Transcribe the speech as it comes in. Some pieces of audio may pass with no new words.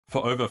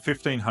For over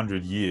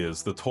 1500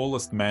 years, the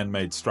tallest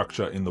man-made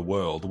structure in the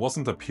world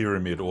wasn't a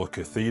pyramid or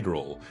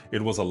cathedral,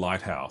 it was a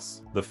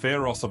lighthouse. The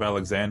Pharos of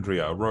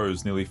Alexandria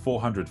rose nearly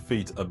 400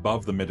 feet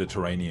above the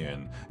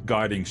Mediterranean,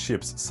 guiding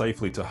ships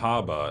safely to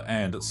harbour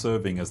and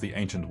serving as the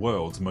ancient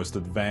world's most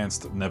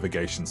advanced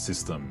navigation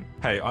system.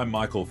 Hey, I'm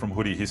Michael from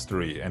Hoodie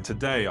History, and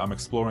today I'm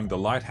exploring the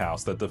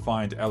lighthouse that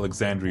defined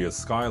Alexandria's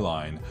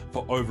skyline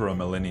for over a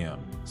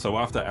millennium. So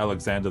after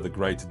Alexander the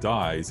Great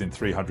dies in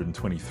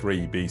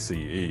 323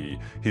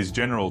 BCE, his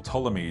general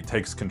Ptolemy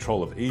takes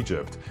control of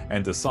Egypt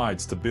and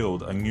decides to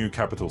build a new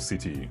capital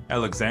city.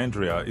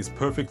 Alexandria is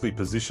perfectly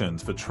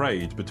positioned for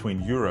trade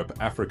between Europe,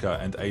 Africa,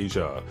 and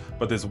Asia,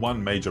 but there's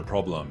one major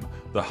problem.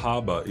 The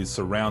harbour is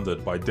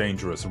surrounded by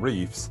dangerous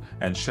reefs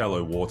and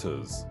shallow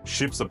waters.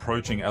 Ships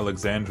approaching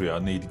Alexandria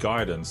need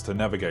guidance to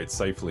navigate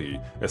safely,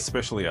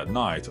 especially at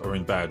night or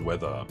in bad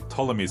weather.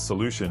 Ptolemy's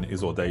solution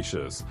is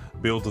audacious: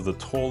 build the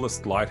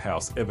tallest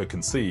lighthouse ever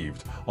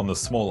conceived on the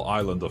small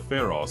island of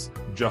Pharos,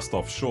 just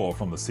offshore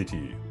from the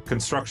city.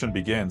 Construction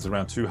begins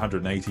around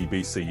 280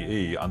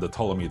 BCE under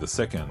Ptolemy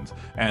II,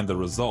 and the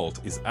result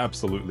is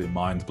absolutely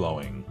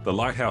mind-blowing. The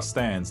lighthouse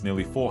stands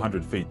nearly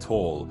 400 feet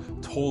tall,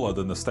 taller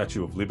than the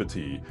Statue of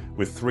Liberty,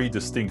 with three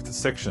distinct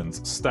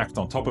sections stacked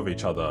on top of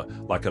each other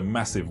like a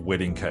massive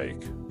wedding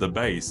cake. The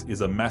base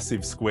is a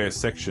massive square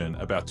section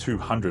about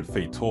 200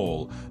 feet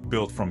tall,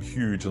 built from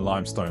huge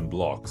limestone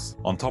blocks.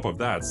 On top of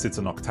that sits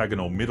an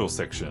octagonal middle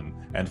section,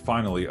 and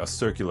finally a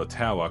circular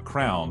tower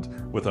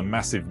crowned with a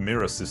massive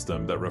mirror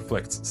system that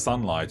reflects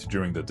sunlight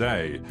during the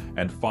day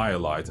and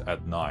firelight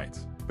at night.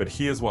 But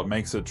here's what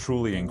makes it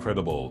truly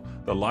incredible.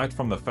 The light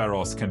from the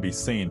Pharos can be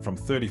seen from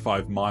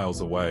 35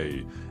 miles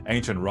away.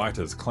 Ancient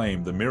writers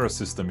claim the mirror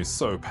system is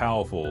so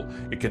powerful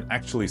it can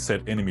actually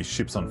set enemy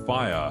ships on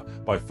fire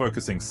by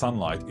focusing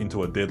sunlight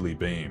into a deadly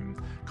beam,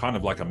 kind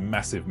of like a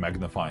massive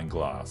magnifying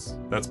glass.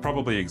 That's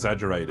probably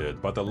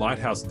exaggerated, but the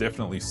lighthouse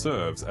definitely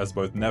serves as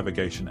both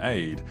navigation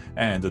aid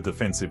and a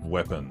defensive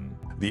weapon.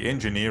 The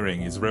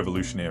engineering is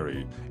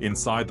revolutionary.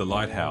 Inside the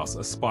lighthouse,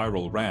 a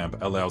spiral ramp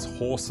allows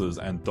horses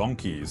and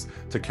donkeys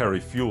to carry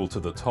fuel to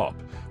the top,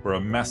 where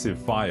a massive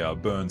fire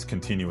burns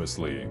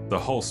continuously. The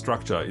whole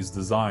structure is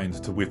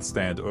designed to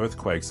withstand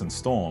earthquakes and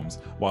storms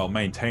while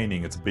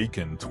maintaining its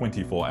beacon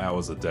 24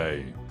 hours a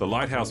day. The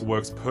lighthouse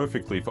works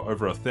perfectly for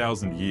over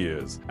 1,000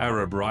 years.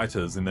 Arab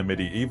writers in the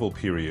medieval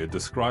period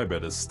describe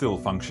it as still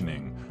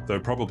functioning, though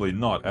probably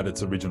not at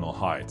its original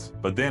height.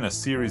 But then a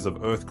series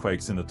of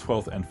earthquakes in the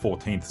 12th and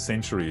 14th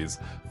centuries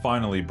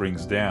finally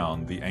brings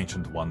down the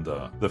ancient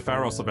wonder. The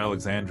Pharos of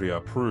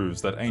Alexandria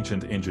proves that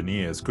ancient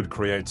engineers could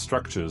create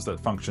structures that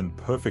function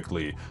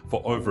perfectly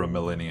for over a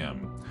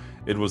millennium.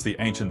 It was the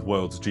ancient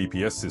world's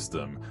GPS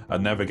system, a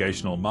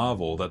navigational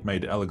marvel that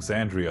made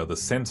Alexandria the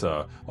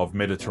center of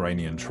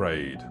Mediterranean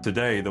trade.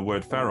 Today, the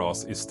word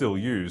Pharos is still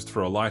used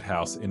for a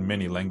lighthouse in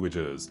many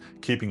languages,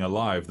 keeping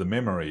alive the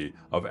memory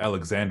of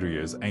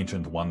Alexandria's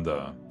ancient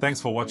wonder.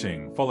 Thanks for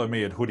watching. Follow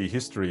me at Hoodie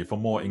History for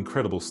more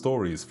incredible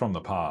stories from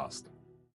the past.